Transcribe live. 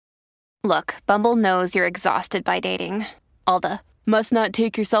Look, Bumble knows you're exhausted by dating. All the must not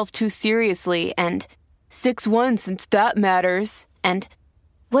take yourself too seriously and 6'1" since that matters. And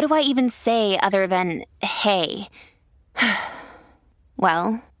what do I even say other than, hey?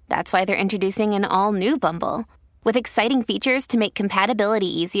 Well, that's why they're introducing an all-new Bumble with exciting features to make compatibility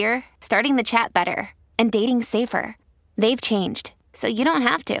easier, starting the chat better, and dating safer. They've changed, so you don't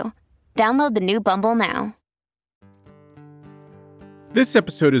have to. Download the new Bumble now. This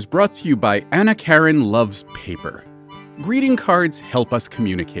episode is brought to you by Anna Karen Loves Paper. Greeting cards help us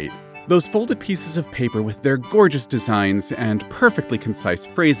communicate. Those folded pieces of paper with their gorgeous designs and perfectly concise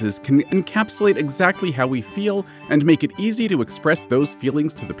phrases can encapsulate exactly how we feel and make it easy to express those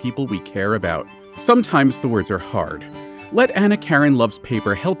feelings to the people we care about. Sometimes the words are hard. Let Anna Karen Loves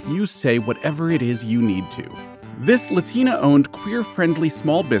Paper help you say whatever it is you need to. This Latina-owned, queer-friendly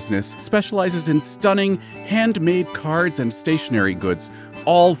small business specializes in stunning, handmade cards and stationery goods,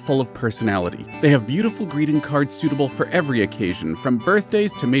 all full of personality. They have beautiful greeting cards suitable for every occasion, from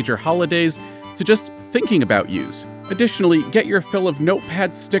birthdays to major holidays to just thinking about yous. Additionally, get your fill of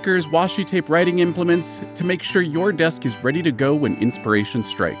notepads, stickers, washi tape writing implements to make sure your desk is ready to go when inspiration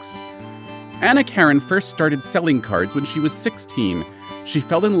strikes. Anna Karen first started selling cards when she was 16. She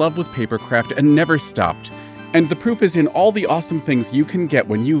fell in love with papercraft and never stopped. And the proof is in all the awesome things you can get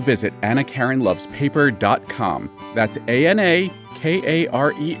when you visit AnnaKarenLovesPaper.com. That's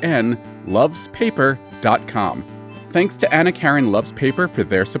ANAKAREN lovespaper.com. Thanks to Anna Karen Loves Paper for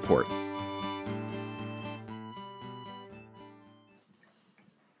their support.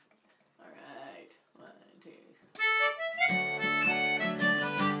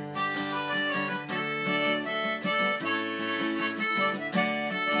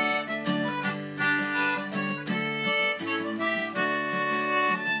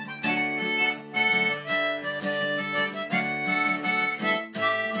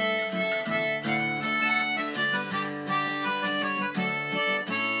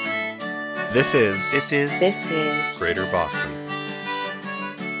 This is Greater Boston.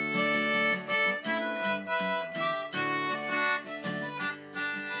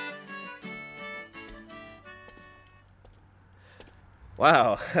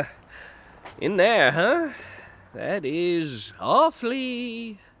 Wow. In there, huh? That is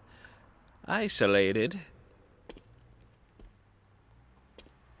awfully isolated.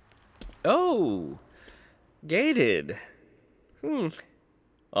 Oh, gated.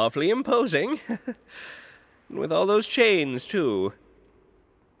 Awfully imposing. With all those chains, too.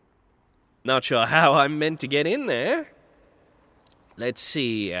 Not sure how I'm meant to get in there. Let's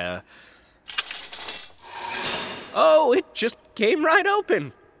see, Oh, it just came right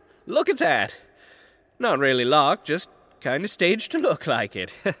open. Look at that. Not really locked, just kind of staged to look like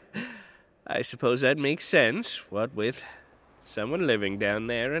it. I suppose that makes sense, what with someone living down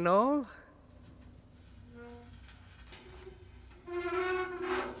there and all.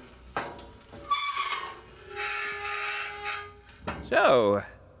 So,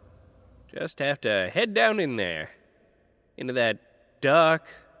 just have to head down in there, into that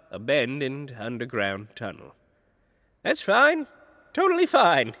dark, abandoned underground tunnel. That's fine. Totally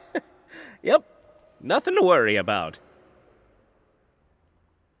fine. Yep, nothing to worry about.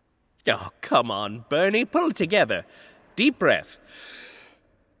 Oh, come on, Bernie, pull it together. Deep breath.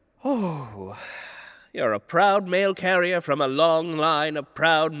 Oh, you're a proud mail carrier from a long line of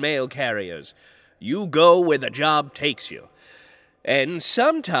proud mail carriers. You go where the job takes you. And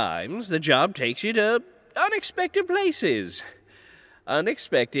sometimes the job takes you to unexpected places.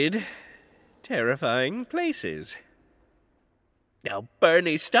 Unexpected, terrifying places. Now,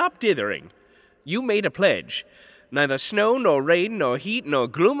 Bernie, stop dithering. You made a pledge. Neither snow, nor rain, nor heat, nor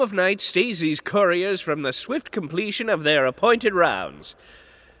gloom of night stays these couriers from the swift completion of their appointed rounds.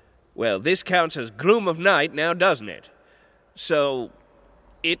 Well, this counts as gloom of night now, doesn't it? So,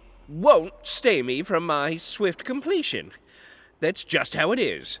 it won't stay me from my swift completion. That's just how it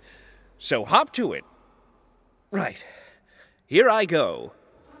is. So hop to it. Right. Here I go.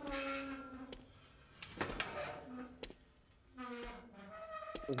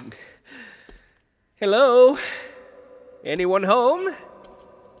 Hello? Anyone home?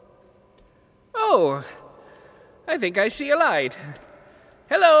 Oh, I think I see a light.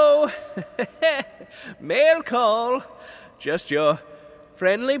 Hello? Mail call. Just your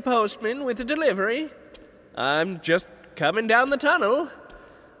friendly postman with a delivery. I'm just coming down the tunnel.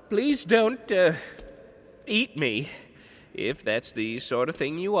 Please don't, eat me, if that's the sort of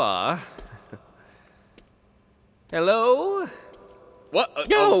thing you are. Hello? What?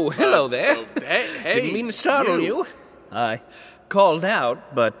 Hello there. Hey, Didn't mean to startle you. I called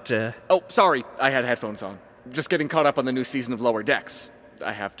out, but, Oh, sorry, I had headphones on. Just getting caught up on the new season of Lower Decks.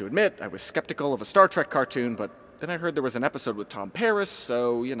 I have to admit, I was skeptical of a Star Trek cartoon, but then I heard there was an episode with Tom Paris,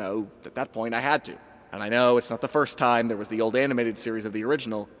 so, at that point I had to. And I know it's not the first time there was the old animated series of the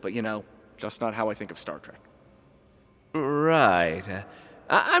original, but, just not how I think of Star Trek. Right.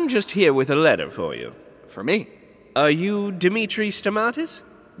 I'm just here with a letter for you. For me? Are you Dimitri Stamatis?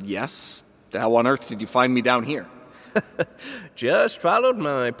 Yes. How on earth did you find me down here? Just followed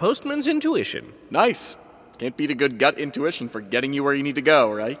my postman's intuition. Nice. Can't beat a good gut intuition for getting you where you need to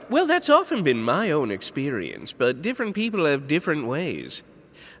go, right? Well, that's often been my own experience, but different people have different ways.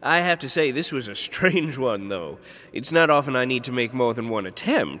 I have to say, this was a strange one, though. It's not often I need to make more than one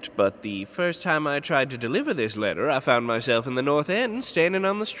attempt, but the first time I tried to deliver this letter, I found myself in the North End, standing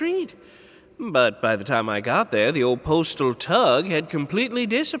on the street. But by the time I got there, the old postal tug had completely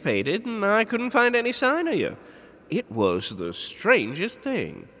dissipated, and I couldn't find any sign of you. It was the strangest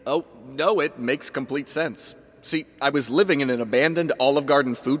thing. Oh, no, it makes complete sense. See, I was living in an abandoned Olive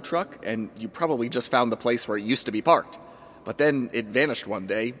Garden food truck, and you probably just found the place where it used to be parked. But then it vanished one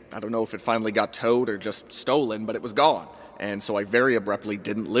day. I don't know if it finally got towed or just stolen, but it was gone. And so I very abruptly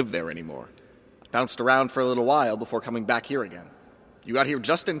didn't live there anymore. I bounced around for a little while before coming back here again. You got here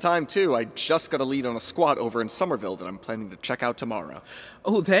just in time, too. I just got a lead on a squat over in Somerville that I'm planning to check out tomorrow.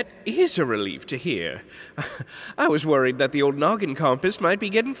 Oh, that is a relief to hear. I was worried that the old noggin compass might be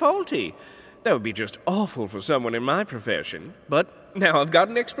getting faulty. That would be just awful for someone in my profession. But now I've got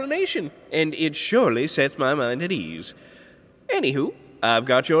an explanation, and it surely sets my mind at ease. Anywho, I've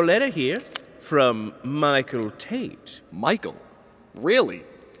got your letter here from Michael Tate. Michael? Really?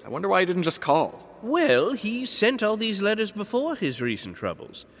 I wonder why he didn't just call. Well, he sent all these letters before his recent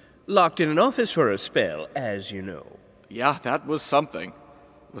troubles. Locked in an office for a spell, as you know. Yeah, that was something.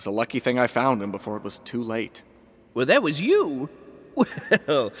 It was a lucky thing I found him before it was too late. Well, that was you?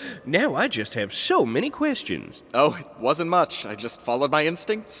 Well, now I just have so many questions. Oh, it wasn't much. I just followed my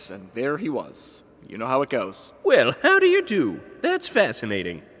instincts, and there he was. You know how it goes. Well, how do you do? That's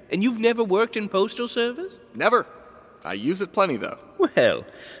fascinating. And you've never worked in postal service? Never. I use it plenty, though. Well,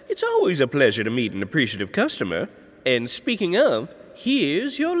 it's always a pleasure to meet an appreciative customer. And speaking of,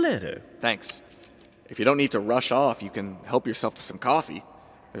 here's your letter. Thanks. If you don't need to rush off, you can help yourself to some coffee.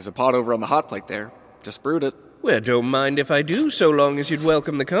 There's a pot over on the hot plate there. Just brewed it. Well, don't mind if I do, so long as you'd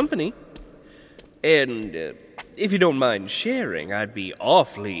welcome the company. And if you don't mind sharing, I'd be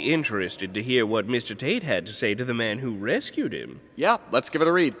awfully interested to hear what Mr. Tate had to say to the man who rescued him. Yeah, let's give it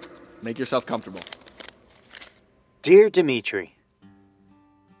a read. Make yourself comfortable. Dear Dimitri,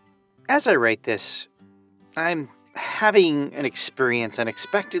 as I write this, I'm having an experience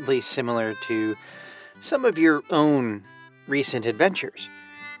unexpectedly similar to some of your own recent adventures.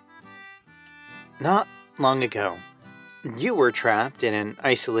 Not long ago, you were trapped in an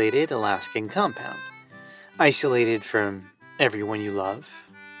isolated Alaskan compound, isolated from everyone you love,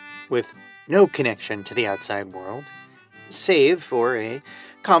 with no connection to the outside world, save for a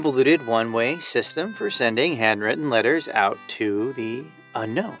convoluted one-way system for sending handwritten letters out to the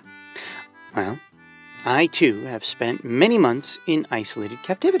unknown. Well, I too have spent many months in isolated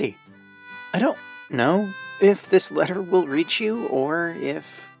captivity. I don't know if this letter will reach you or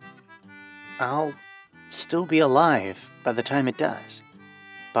if I'll still be alive by the time it does.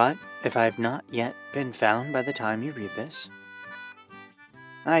 But if I've not yet been found by the time you read this,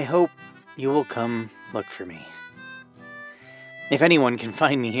 I hope you will come look for me. If anyone can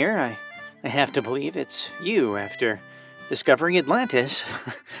find me here, I have to believe it's you after discovering Atlantis,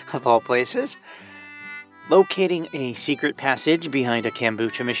 of all places. Locating a secret passage behind a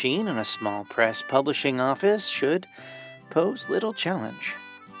kombucha machine in a small press publishing office should pose little challenge.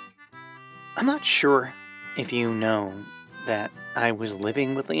 I'm not sure if you know that I was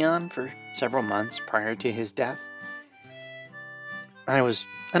living with Leon for several months prior to his death. I was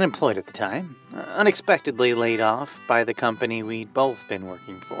unemployed at the time, unexpectedly laid off by the company we'd both been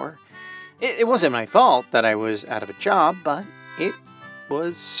working for. It wasn't my fault that I was out of a job, but it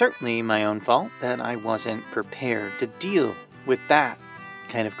was certainly my own fault that I wasn't prepared to deal with that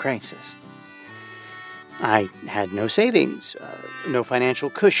kind of crisis. I had no savings, no financial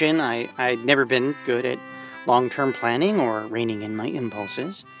cushion. I'd never been good at long-term planning or reining in my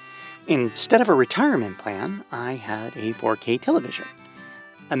impulses. Instead of a retirement plan, I had a 4K television,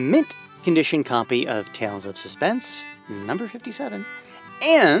 a mint-condition copy of Tales of Suspense, number 57,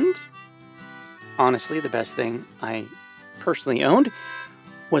 and, honestly, the best thing I personally owned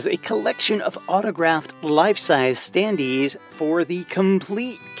was a collection of autographed life-size standees for the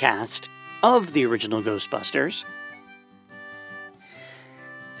complete cast of the original Ghostbusters.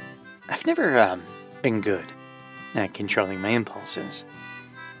 I've never been good at controlling my impulses.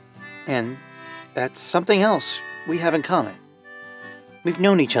 And that's something else we have in common. We've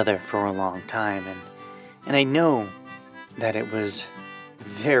known each other for a long time, and I know that it was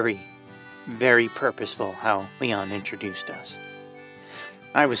very, very purposeful how Leon introduced us.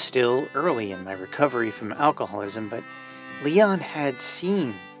 I was still early in my recovery from alcoholism, but Leon had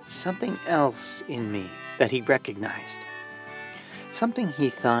seen something else in me that he recognized. Something he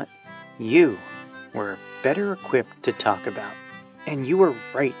thought you were better equipped to talk about. And you were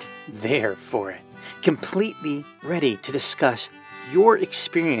right there for it, completely ready to discuss your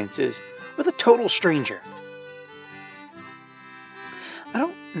experiences with a total stranger. I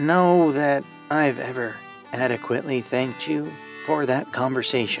don't know that I've ever adequately thanked you for that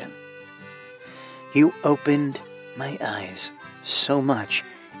conversation. You opened my eyes so much,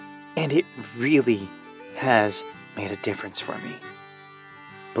 and it really has made a difference for me.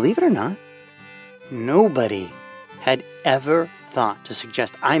 Believe it or not, nobody had ever thought to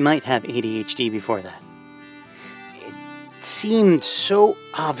suggest I might have ADHD before that. It seemed so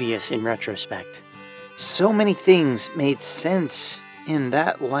obvious in retrospect. So many things made sense in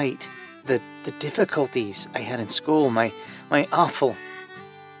that light. The difficulties I had in school, my awful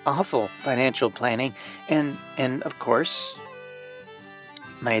financial planning, and of course,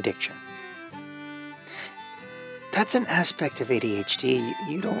 my addiction. That's an aspect of ADHD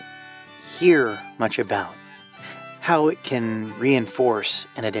you don't hear much about. How it can reinforce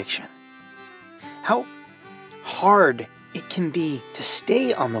an addiction. How hard it can be to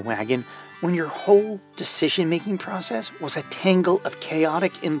stay on the wagon when your whole decision-making process was a tangle of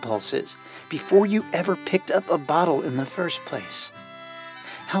chaotic impulses before you ever picked up a bottle in the first place.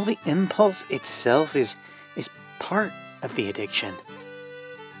 How the impulse itself is part of the addiction.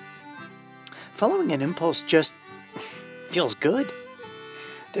 Following an impulse just feels good.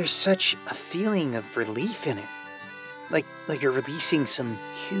 There's such a feeling of relief in it. Like you're releasing some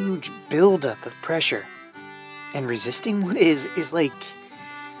huge buildup of pressure. And resisting one is like,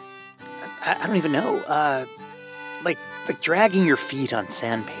 I don't even know, like dragging your feet on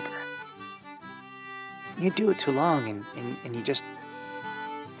sandpaper. You do it too long and you just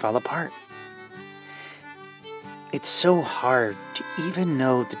fall apart. It's so hard to even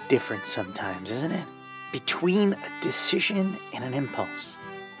know the difference sometimes, isn't it? Between a decision and an impulse.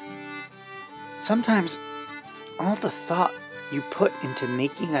 Sometimes all the thought you put into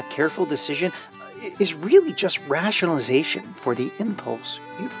making a careful decision is really just rationalization for the impulse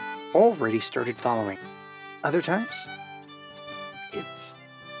you've already started following. Other times, it's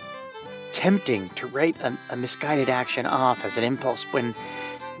tempting to write a misguided action off as an impulse when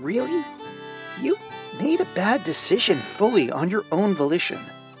really you made a bad decision fully on your own volition.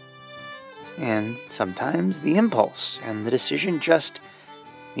 And sometimes the impulse and the decision just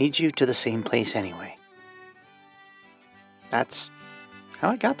lead you to the same place anyway. That's how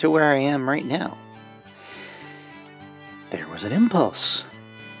I got to where I am right now. There was an impulse,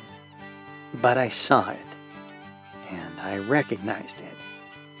 but I saw it, and I recognized it,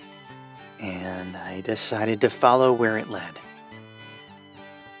 and I decided to follow where it led.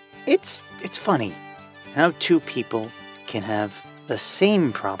 It's funny how two people can have the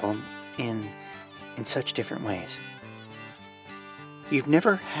same problem in such different ways. You've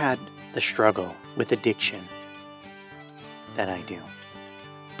never had the struggle with addiction that I do,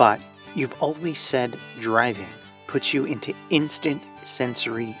 but you've always said driving puts you into instant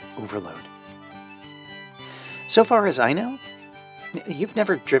sensory overload. So far as I know, you've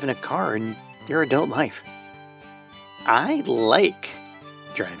never driven a car in your adult life. I like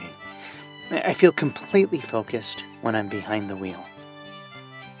driving. I feel completely focused when I'm behind the wheel.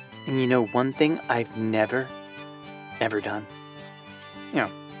 And you know one thing I've never, ever done?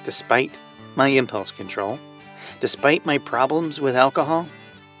 Despite my impulse control, despite my problems with alcohol,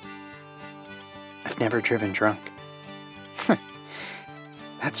 I've never driven drunk.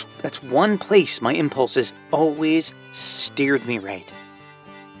 That's one place my impulses always steered me right.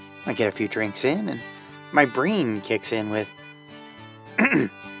 I get a few drinks in, and my brain kicks in with,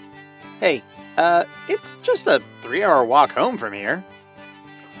 hey, it's just a 3-hour walk home from here.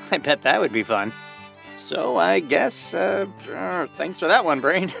 I bet that would be fun. So I guess, thanks for that one,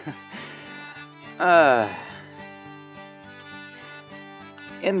 brain.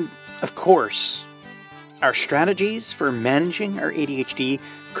 And, of course, our strategies for managing our ADHD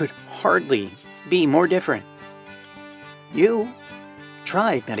could hardly be more different. You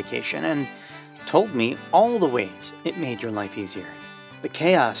tried medication and told me all the ways it made your life easier, the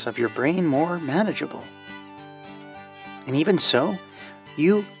chaos of your brain more manageable. And even so,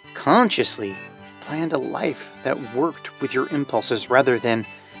 you consciously planned a life that worked with your impulses rather than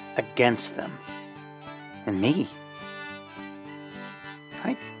against them. And me,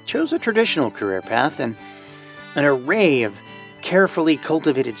 I chose a traditional career path and an array of carefully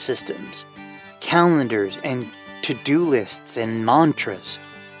cultivated systems, calendars, and to-do lists and mantras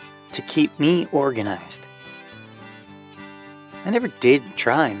to keep me organized. I never did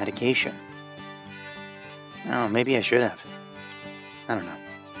try medication. Oh, maybe I should have. I don't know.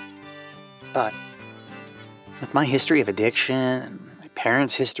 But with my history of addiction, and my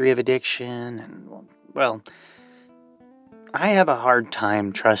parents' history of addiction, and, well, I have a hard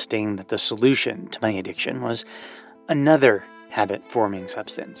time trusting that the solution to my addiction was another habit-forming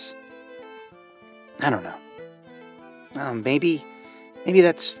substance. I don't know. Maybe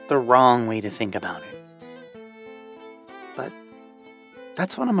that's the wrong way to think about it. But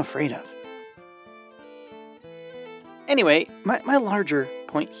that's what I'm afraid of. Anyway, my larger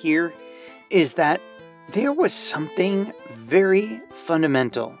point here is that there was something very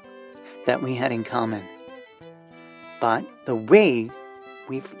fundamental that we had in common. But the way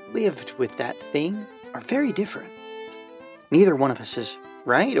we've lived with that thing are very different. Neither one of us is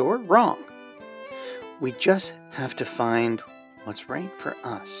right or wrong. We just have to find what's right for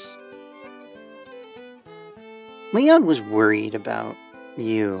us. Leon was worried about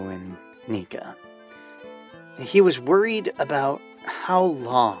you and Nika. He was worried about how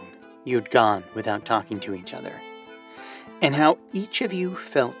long you'd gone without talking to each other, and how each of you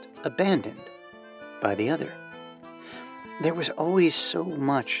felt abandoned by the other. There was always so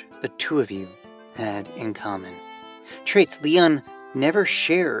much the two of you had in common, traits Leon never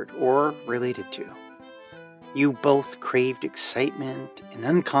shared or related to. You both craved excitement and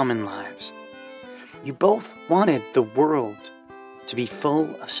uncommon lives. You both wanted the world to be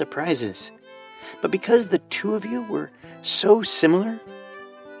full of surprises. But because the two of you were so similar,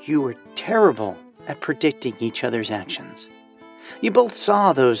 you were terrible at predicting each other's actions. You both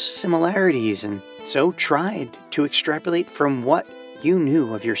saw those similarities and so tried to extrapolate from what you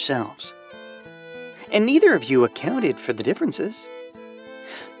knew of yourselves. And neither of you accounted for the differences.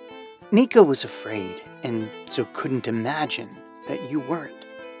 Nika was afraid and so couldn't imagine that you weren't.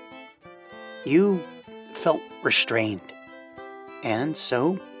 You felt restrained and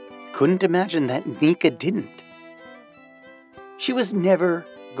so couldn't imagine that Nika didn't. She was never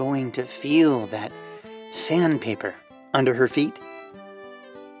going to feel that sandpaper under her feet,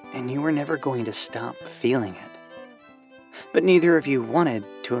 and you were never going to stop feeling it. But neither of you wanted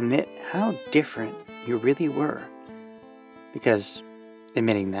to admit how different you really were, because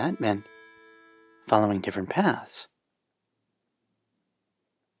admitting that meant following different paths.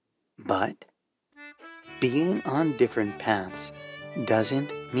 But being on different paths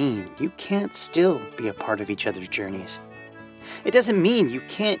doesn't mean you can't still be a part of each other's journeys. It doesn't mean you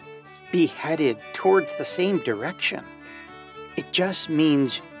can't be headed towards the same direction. It just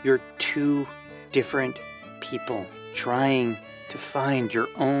means you're two different people trying to find your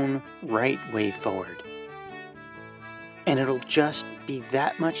own right way forward. And it'll just be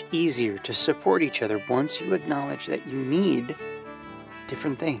that much easier to support each other once you acknowledge that you need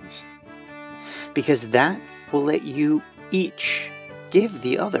different things. Because that will let you each give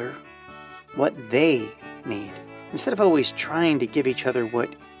the other what they need, instead of always trying to give each other what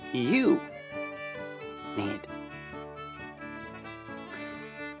you need.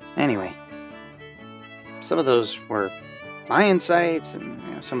 Anyway, some of those were my insights,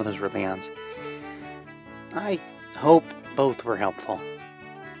 and some of those were Leon's. I hope both were helpful.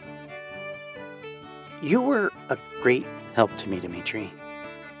 You were a great help to me, Dimitri,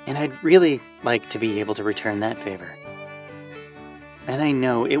 and I'd really like to be able to return that favor. And I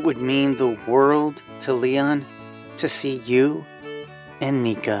know it would mean the world to Leon to see you and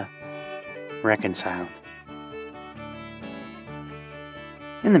Nika reconciled.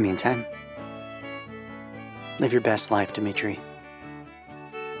 In the meantime, live your best life, Dimitri.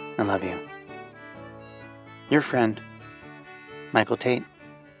 I love you. Your friend, Michael Tate.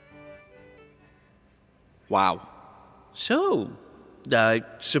 Wow. So, I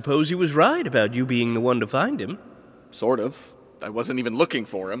suppose he was right about you being the one to find him. Sort of. I wasn't even looking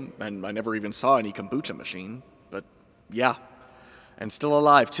for him, and I never even saw any kombucha machine. But, yeah. And still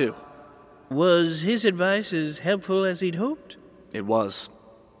alive, too. Was his advice as helpful as he'd hoped? It was.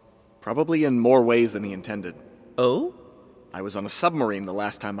 Probably in more ways than he intended. Oh? I was on a submarine the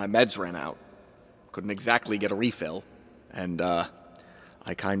last time my meds ran out. Couldn't exactly get a refill. And,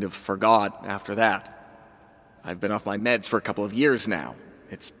 I kind of forgot after that. I've been off my meds for a couple of years now.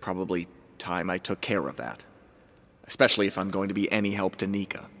 It's probably time I took care of that. Especially if I'm going to be any help to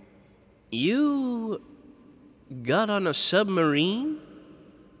Nika. You got on a submarine?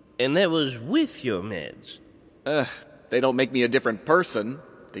 And that was with your meds? They don't make me a different person.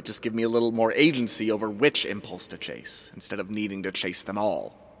 They just give me a little more agency over which impulse to chase, instead of needing to chase them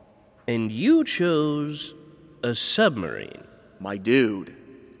all. And you chose a submarine? My dude,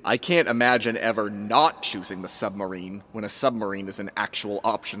 I can't imagine ever not choosing the submarine when a submarine is an actual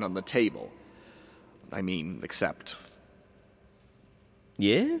option on the table. I mean, except...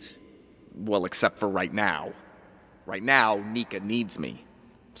 Yes? Well, except for right now. Right now, Nika needs me.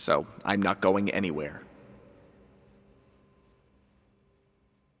 So, I'm not going anywhere.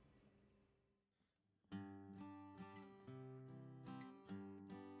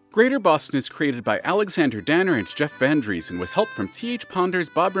 Greater Boston is created by Alexander Danner and Jeff Van Driesen with help from T.H. Ponders,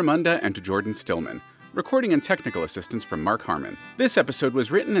 Bob Ramunda, and Jordan Stillman. Recording and technical assistance from Mark Harmon. This episode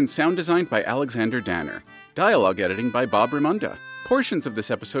was written and sound designed by Alexander Danner. Dialogue editing by Bob Ramunda. Portions of this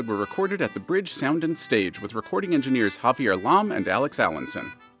episode were recorded at the Bridge Sound and Stage with recording engineers Javier Lam and Alex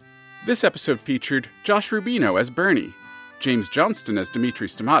Allenson. This episode featured Josh Rubino as Bernie, James Johnston as Dimitri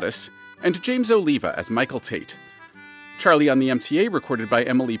Stamatis, and James Oliva as Michael Tate. Charlie on the MTA recorded by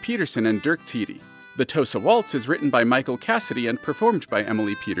Emily Peterson and Dirk Tiede. The Tosa Waltz is written by Michael Cassidy and performed by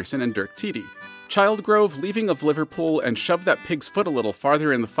Emily Peterson and Dirk Tiede. Childgrove, Leaving of Liverpool, and Shove That Pig's Foot a Little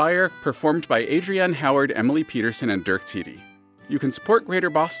Farther in the Fire, performed by Adrienne Howard, Emily Peterson, and Dirk Tiede. You can support Greater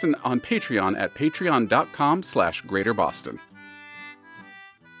Boston on Patreon at patreon.com/GreaterBoston.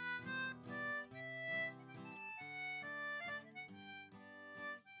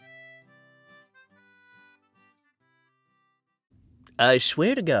 I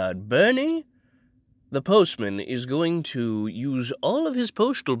swear to God, Bernie, the postman is going to use all of his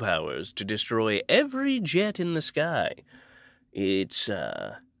postal powers to destroy every jet in the sky. It's,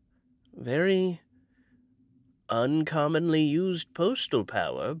 very uncommonly used postal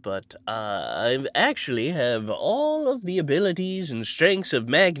power, but I actually have all of the abilities and strengths of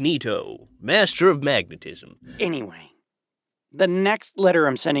Magneto, master of magnetism. Anyway, the next letter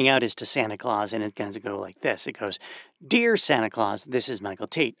I'm sending out is to Santa Claus, and it kind of go like this. It goes, "Dear Santa Claus, this is Michael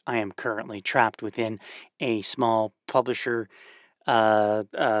Tate. I am currently trapped within a small publisher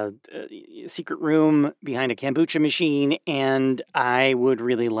secret room behind a kombucha machine, and I would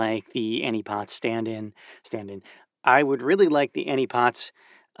really like the Annie Potts stand-in. I would really like the Annie Potts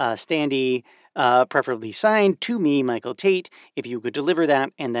standee, preferably signed to me, Michael Tate. If you could deliver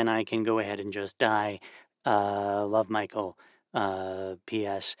that, and then I can go ahead and just die. Love, Michael.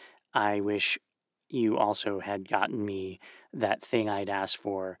 P.S. I wish you also had gotten me that thing I'd asked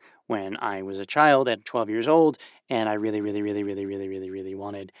for when I was a child at 12 years old, and I really wanted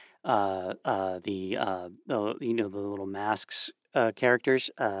the little masks characters.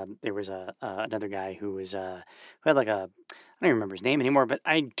 There was another guy who was who had like a, I don't remember his name anymore, but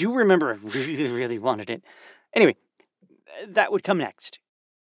I do remember I really wanted it. Anyway, that would come next.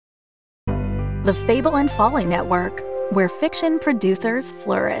 The Fable and Folly Network, where fiction producers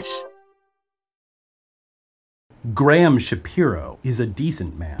flourish. Graham Shapiro is a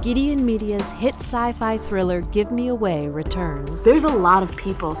decent man. Gideon Media's hit sci-fi thriller Give Me Away returns. There's a lot of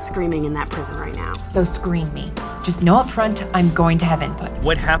people screaming in that prison right now. So screen me. Just know up front I'm going to have input.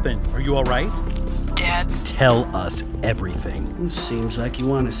 What happened? Are you all right? Dad. Tell us everything. It seems like you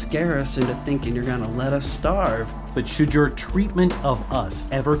want to scare us into thinking you're going to let us starve. But should your treatment of us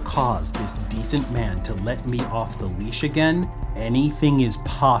ever cause this decent man to let me off the leash again, anything is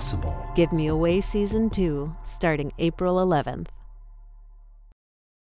possible. Give Me Away Season 2, starting April 11th.